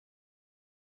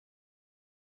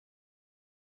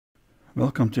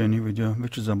Welcome to a new video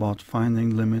which is about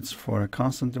finding limits for a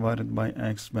constant divided by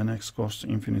x when x goes to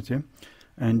infinity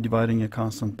and dividing a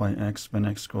constant by x when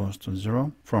x goes to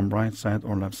 0 from right side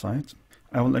or left side.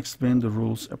 I will explain the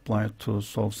rules applied to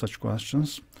solve such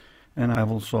questions, and I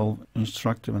will solve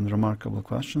instructive and remarkable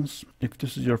questions. If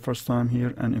this is your first time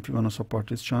here and if you want to support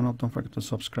this channel, don't forget to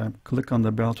subscribe. Click on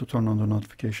the bell to turn on the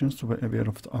notifications to be aware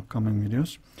of the upcoming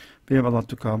videos. We have a lot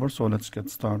to cover, so let's get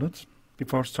started.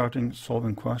 Before starting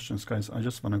solving questions, guys, I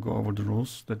just want to go over the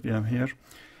rules that we have here.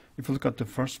 If you look at the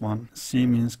first one, c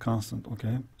means constant,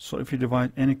 okay? So if you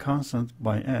divide any constant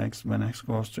by x when x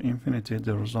goes to infinity,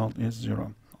 the result is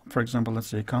 0. For example, let's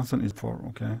say constant is 4,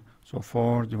 okay? So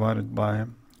 4 divided by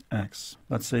x.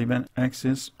 Let's say when x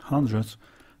is 100,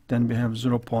 then we have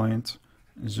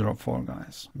 0.04,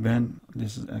 guys. When,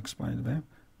 this is x by the way,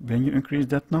 when you increase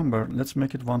that number, let's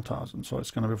make it 1000. So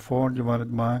it's going to be 4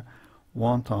 divided by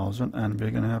 1000, and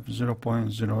we're going to have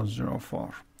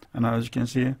 0.004. And now as you can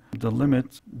see, the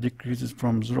limit decreases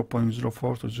from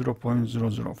 0.04 to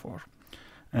 0.004.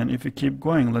 And if you keep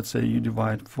going, let's say you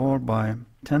divide 4 by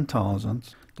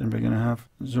 10,000, then we're going to have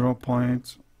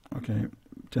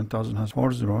 10,000 has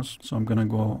 4 zeros, so I'm going to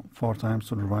go 4 times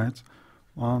to the right.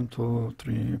 1, 2,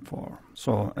 3, 4.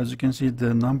 So as you can see,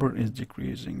 the number is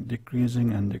decreasing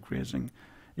and decreasing.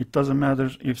 It doesn't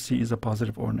matter if c is a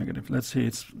positive or negative. Let's say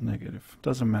it's negative.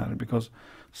 Doesn't matter, because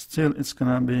still it's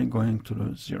gonna be going to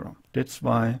the 0. That's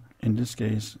why in this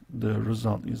case the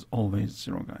result is always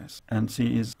 0, guys. And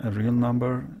c is a real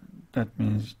number. That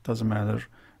means it doesn't matter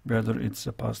whether it's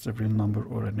a positive real number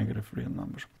or a negative real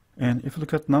number. And if you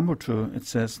look at number 2, it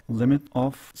says limit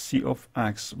of c of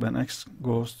x when x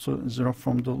goes to 0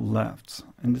 from the left.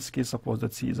 In this case, suppose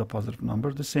that c is a positive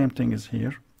number. The same thing is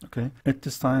here. Okay, at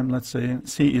this time, let's say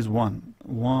c is 1.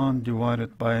 1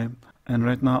 divided by, and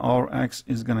right now our x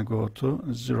is going to go to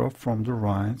 0 from the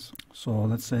right. So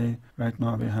let's say right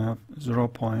now we have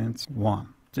 0.1.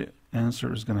 The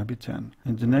answer is going to be 10.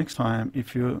 And the next time,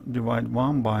 if you divide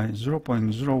 1 by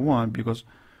 0.01, because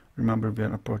remember we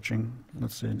are approaching,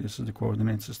 let's say this is the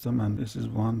coordinate system and this is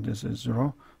 1, this is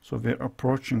 0. So we're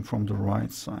approaching from the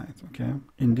right side, okay?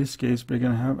 In this case, we're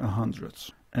going to have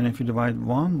 100. And if you divide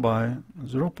 1 by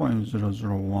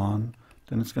 0.001,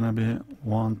 then it's going to be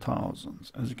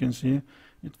 1000. As you can see,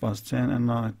 it was 10 and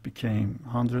now it became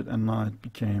 100 and now it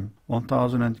became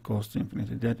 1000 and it goes to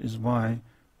infinity. That is why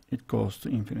it goes to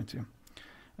infinity.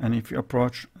 And if you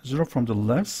approach 0 from the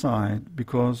left side,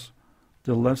 because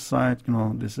the left side, you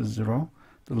know, this is 0.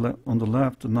 On the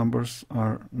left, the numbers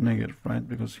are negative, right?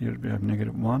 Because here we have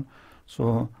negative 1.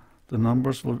 So the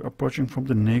numbers will be approaching from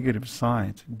the negative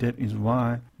side. That is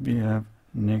why we have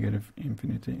negative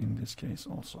infinity in this case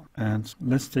also. And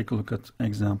let's take a look at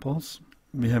examples.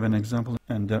 We have an example,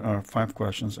 and there are 5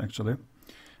 questions actually.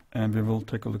 And we will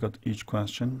take a look at each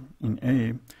question. In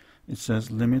A, it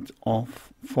says limit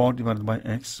of 4 divided by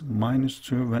x minus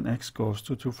 2 when x goes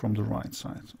to 2 from the right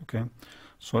side. Okay,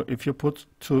 so if you put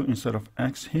 2 instead of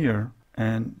x here,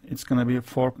 and it's going to be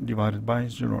 4 divided by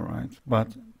 0, right?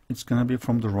 But it's going to be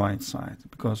from the right side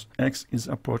because x is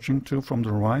approaching 2 from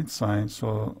the right side,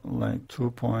 so like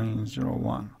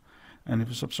 2.01. And if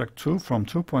you subtract 2 from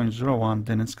 2.01,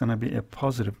 then it's going to be a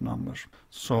positive number.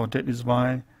 So that is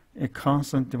why a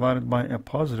constant divided by a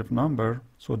positive number,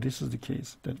 so this is the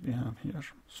case that we have here.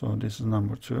 So this is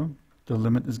number 2. The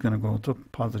limit is going to go to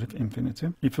positive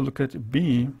infinity. If you look at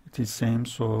B, it is same,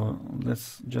 so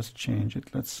let's just change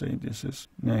it. Let's say this is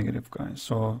negative, guys.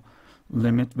 So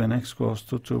limit when x goes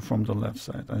to 2 from the left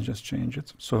side. I just change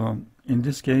it. So in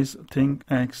this case, think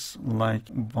x like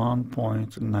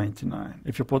 1.99.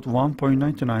 If you put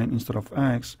 1.99 instead of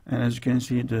x, and as you can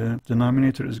see, the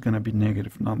denominator is going to be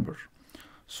negative number.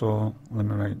 So let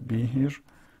me write b here.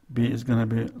 B is going to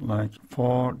be like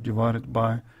 4 divided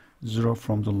by 0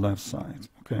 from the left side.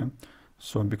 Okay,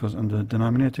 so because on the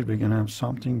denominator we're going to have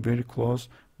something very close,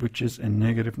 which is a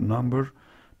negative number.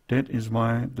 That is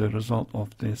why the result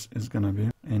of this is going to be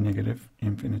a negative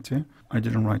infinity. I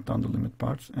didn't write down the limit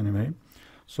parts anyway.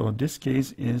 So this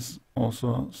case is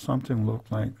also something look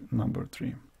like number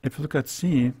 3. If you look at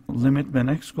C, limit when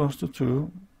x goes to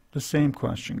 2, the same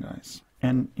question, guys.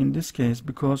 And in this case,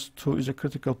 because 2 is a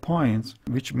critical point,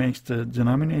 which makes the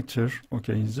denominator,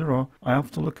 okay, 0, I have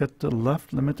to look at the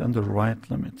left limit and the right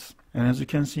limit. And as you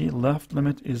can see, left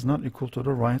limit is not equal to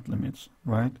the right limit,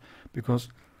 right? Because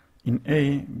in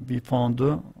A, we found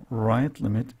the right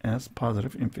limit as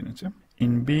positive infinity.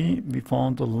 In B, we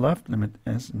found the left limit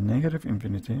as negative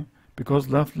infinity. Because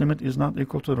left limit is not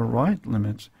equal to the right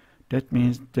limit, that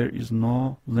means there is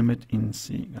no limit in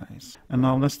C, guys. And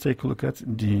now let's take a look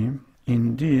at D.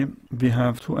 in D, we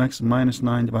have 2x minus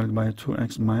 9 divided by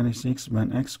 2x minus 6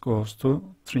 when x goes to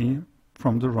 3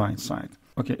 from the right side.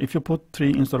 Okay, if you put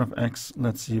 3 instead of x,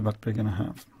 let's see what we're going to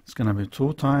have. It's going to be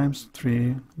 2 times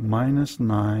 3 minus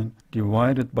 9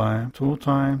 divided by 2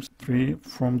 times 3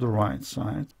 from the right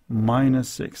side minus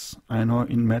 6. I know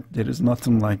in math there is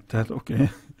nothing like that, okay?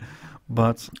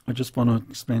 But I just want to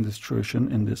explain the situation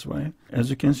in this way. As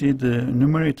you can see, the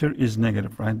numerator is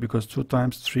negative, right? Because 2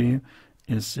 times 3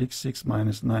 is 6. 6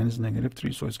 minus 9 is negative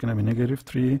 3. So it's going to be negative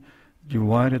 3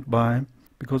 divided by,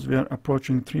 because we are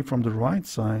approaching 3 from the right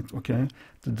side, okay,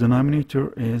 the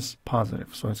denominator is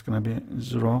positive. So it's going to be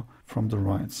 0 from the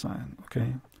right side,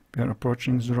 okay? We are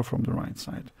approaching 0 from the right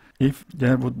side. If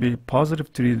there would be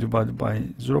positive 3 divided by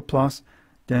 0 plus,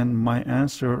 then my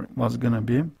answer was going to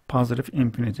be positive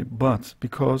infinity. But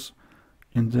because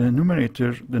in the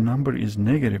numerator the number is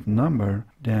negative number,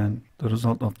 then the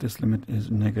result of this limit is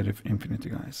negative infinity,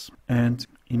 guys. And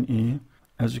in E,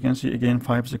 as you can see, again,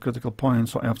 5 is a critical point,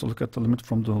 so I have to look at the limit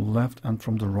from the left and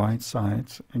from the right side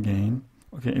again.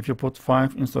 Okay, if you put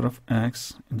 5 instead of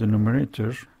x in the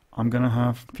numerator, I'm going to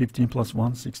have 15 plus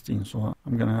 1, 16. So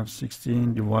I'm going to have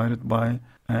 16 divided by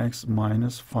x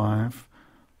minus 5,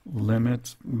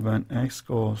 limit when x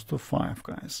goes to 5,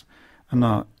 guys. And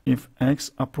now, if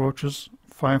x approaches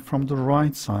 5 from the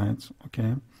right side,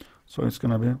 okay, so it's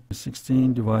going to be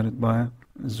 16 divided by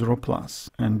 0 plus,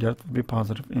 and that will be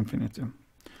positive infinity.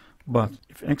 But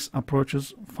if x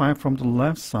approaches 5 from the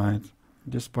left side,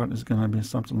 this part is going to be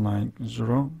something like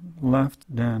 0 left,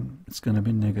 then it's going to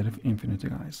be negative infinity,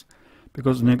 guys.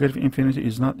 Because negative infinity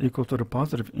is not equal to the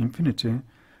positive infinity,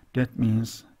 that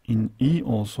means in E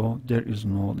also there is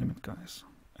no limit, guys.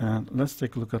 And let's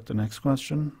take a look at the next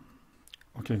question.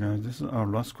 Okay, guys, this is our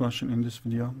last question in this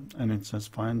video, and it says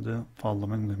find the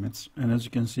following limits. And as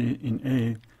you can see, in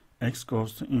A, x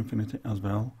goes to infinity as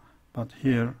well, but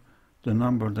here the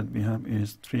number that we have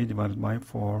is 3 divided by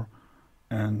 4,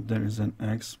 and there is an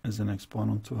x as an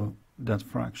exponent to that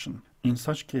fraction. In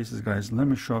such cases, guys, let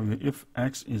me show you, if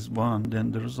x is 1,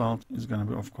 then the result is going to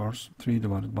be, of course, 3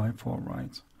 divided by 4,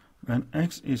 right? When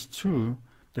x is 2,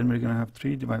 then we're going to have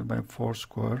 3 divided by 4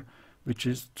 square, which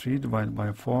is 3 divided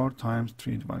by 4 times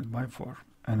 3 divided by 4.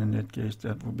 And in that case,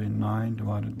 that would be 9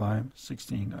 divided by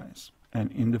 16, guys. And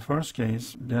in the first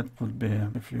case, that would be,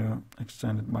 if you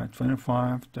extend it by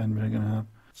 25, then we're going to have,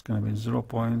 it's going to be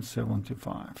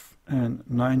 0.75. And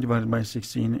 9 divided by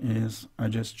 16 is, I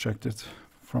just checked it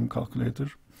from calculator.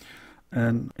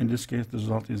 And in this case, the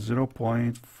result is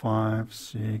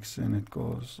 0.56, and it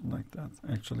goes like that.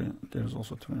 Actually, there's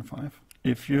also 25.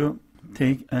 If you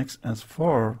take x as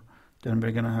 4, then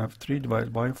we're going to have 3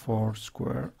 divided by 4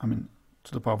 square,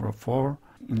 to the power of 4.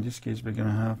 In this case, we're going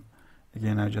to have,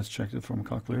 again, I just checked it from a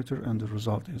calculator, and the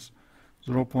result is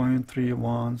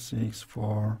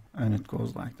 0.3164, and it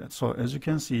goes like that. So as you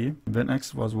can see, when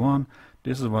x was 1,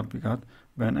 this is what we got.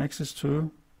 When x is 2,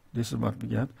 this is what we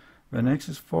get. When x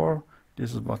is 4,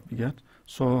 this is what we get.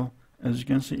 So as you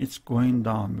can see, it's going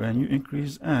down. When you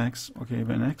increase x, okay,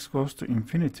 when x goes to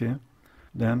infinity,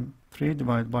 then 3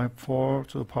 divided by 4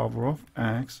 to the power of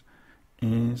x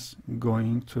is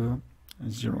going to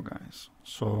 0, guys.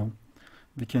 So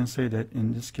we can say that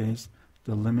in this case,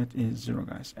 the limit is 0,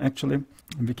 guys. Actually,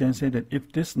 we can say that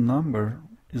if this number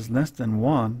is less than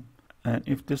 1, and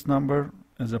if this number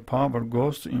as a power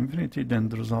goes to infinity, then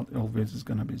the result always is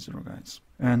going to be 0, guys.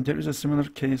 And there is a similar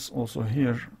case also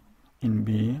here in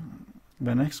B.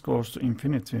 When x goes to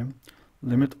infinity,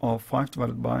 limit of 5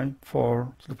 divided by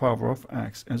 4 to the power of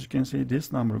x. As you can see,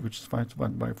 this number, which is 5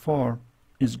 divided by 4,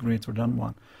 is greater than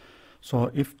 1.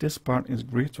 So if this part is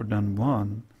greater than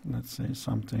 1, let's say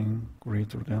something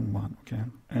greater than 1, okay?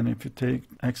 And if you take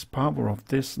x power of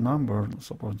this number,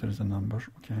 suppose there is a number,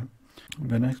 okay?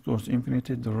 When x goes to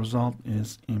infinity, the result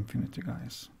is infinity,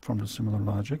 guys, from the similar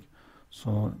logic.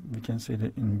 So we can say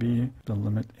that in B, the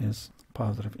limit is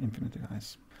positive infinity,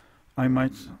 guys. I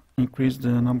might increase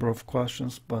the number of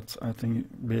questions, but I think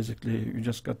basically you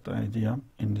just got the idea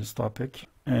in this topic.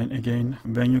 And again,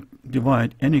 when you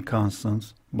divide any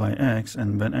constant by x,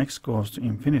 and when x goes to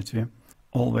infinity,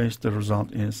 always the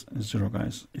result is 0,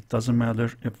 guys. It doesn't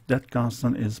matter if that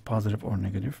constant is positive or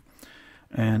negative.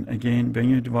 And again, when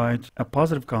you divide a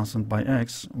positive constant by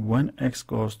x, when x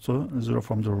goes to 0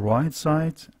 from the right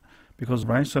side, because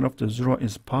right side of the 0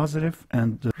 is positive,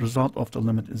 and the result of the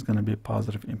limit is going to be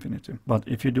positive infinity. But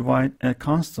if you divide a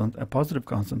constant, a positive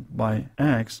constant, by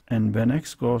x, and when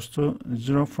x goes to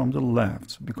 0 from the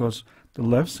left, because the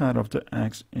left side of the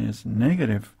x is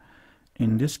negative,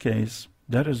 in this case,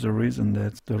 that is the reason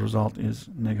that the result is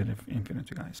negative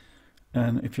infinity, guys.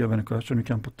 And if you have any question, you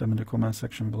can put them in the comment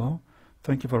section below.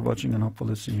 Thank you for watching, and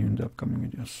hopefully see you in the upcoming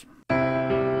videos.